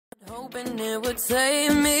hoping it would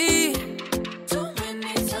save me. Too many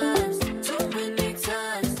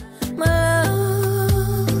times. My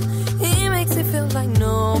love, he makes me feel like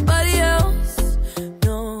nobody else.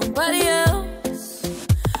 But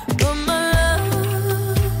my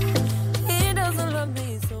love, he doesn't love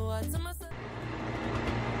me, so I tell myself.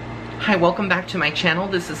 Hi, welcome back to my channel.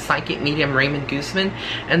 This is Psychic Medium Raymond Guzman,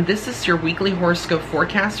 and this is your weekly horoscope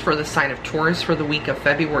forecast for the sign of Taurus for the week of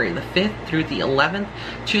February the 5th through the 11th,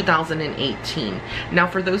 2018. Now,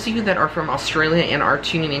 for those of you that are from Australia and are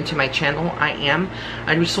tuning into my channel,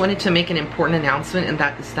 I just wanted to make an important announcement, and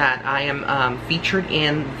that is that I am featured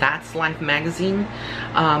in That's Life magazine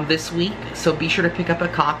this week, so be sure to pick up a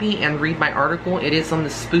copy and read my article. It is on the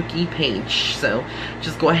spooky page, so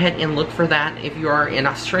just go ahead and look for that if you are in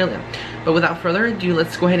Australia. But without further ado,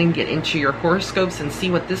 let's go ahead and get into your horoscopes and see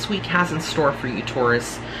what this week has in store for you,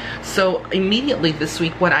 Taurus. So immediately this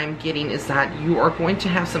week, what I'm getting is that you are going to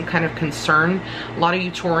have some kind of concern. A lot of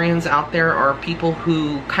you Taurians out there are people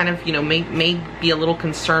who kind of, may be a little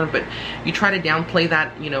concerned, but you try to downplay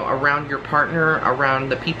that, around your partner, around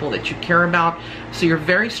the people that you care about. So you're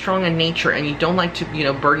very strong in nature and you don't like to,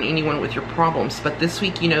 burden anyone with your problems. But this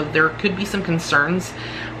week, there could be some concerns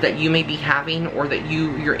that you may be having, or that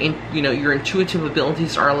your intuitive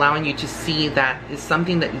abilities are allowing you to see that is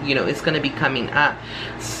something that is going to be coming up.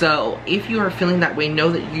 So if you are feeling that way, know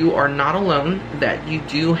that you are not alone, that you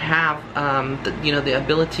do have the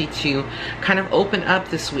ability to kind of open up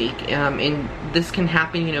this week, and this can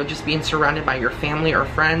happen just being surrounded by your family or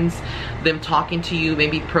friends, them talking to you,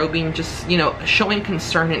 maybe probing, just showing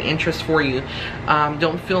concern and interest for you.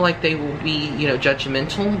 Don't feel like they will be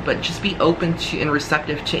judgmental, but just be open to and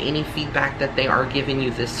receptive to any feedback that they are giving you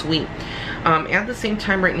this week. At the same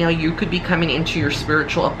time, right now, you could be coming into your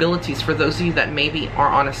spiritual abilities. For those of you that maybe are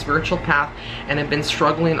on a spiritual path and have been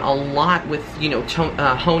struggling a lot with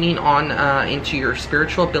honing on into your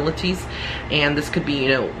spiritual abilities, and this could be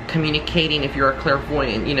communicating, if you're a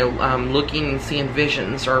clairvoyant, looking and seeing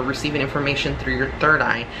visions or receiving information through your third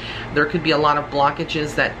eye. There could be a lot of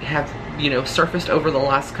blockages that have surfaced over the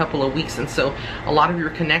last couple of weeks, and so a lot of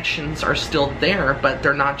your connections are still there, but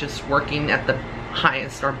they're not just working at the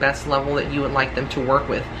highest or best level that you would like them to work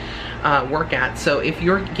at. So if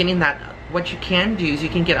you're getting that, what you can do is you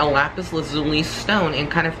can get a lapis lazuli stone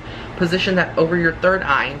and kind of position that over your third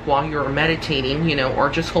eye while you're meditating, or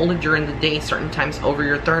just hold it during the day certain times over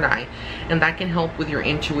your third eye, and that can help with your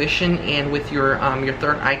intuition and with your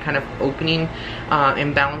third eye kind of opening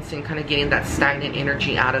and balancing, kind of getting that stagnant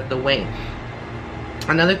energy out of the way.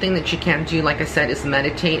 Another thing that you can do, like I said, is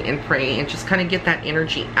meditate and pray and just kind of get that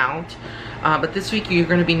energy out. But this week you're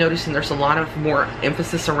going to be noticing there's a lot of more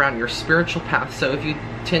emphasis around your spiritual path. So if you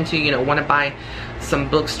tend to, want to buy some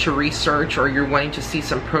books to research, or you're wanting to see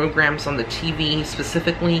some programs on the TV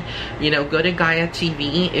specifically, go to Gaia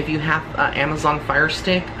TV. If you have Amazon Fire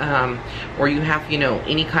Stick, or you have,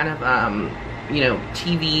 any kind of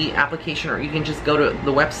TV application, or you can just go to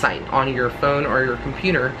the website on your phone or your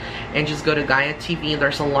computer and just go to Gaia TV.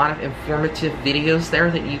 There's a lot of informative videos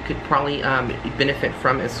there that you could probably benefit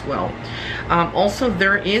from as well. Also,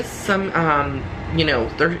 there is some,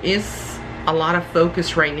 there is a lot of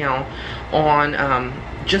focus right now on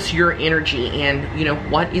just your energy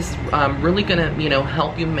and what is really gonna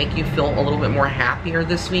help you, make you feel a little bit more happier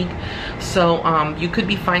this week. So you could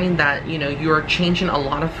be finding that you're changing a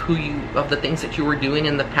lot of the things that you were doing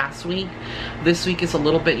in the past week. This week is a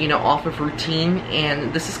little bit off of routine,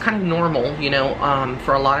 and this is kind of normal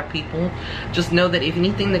for a lot of people. Just know that if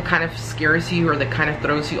anything that kind of scares you or that kind of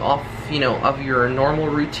throws you off of your normal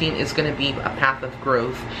routine is going to be a path of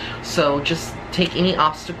growth. So just take any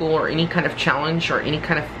obstacle or any kind of challenge or any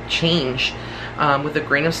kind of change with a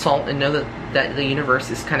grain of salt, and know that the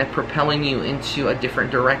universe is kind of propelling you into a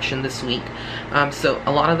different direction this week. So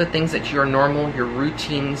a lot of the things that you're normal, your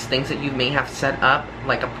routines, things that you may have set up,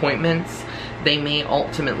 like appointments, they may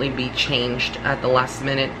ultimately be changed at the last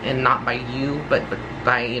minute, and not by you, but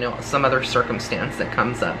by some other circumstance that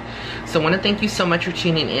comes up. So I want to thank you so much for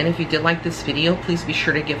tuning in. If you did like this video, please be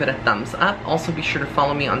sure to give it a thumbs up. Also be sure to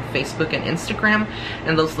follow me on Facebook and Instagram,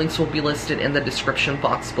 and those links will be listed in the description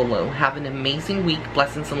box below. Have an amazing week.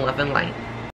 Blessings and love and light.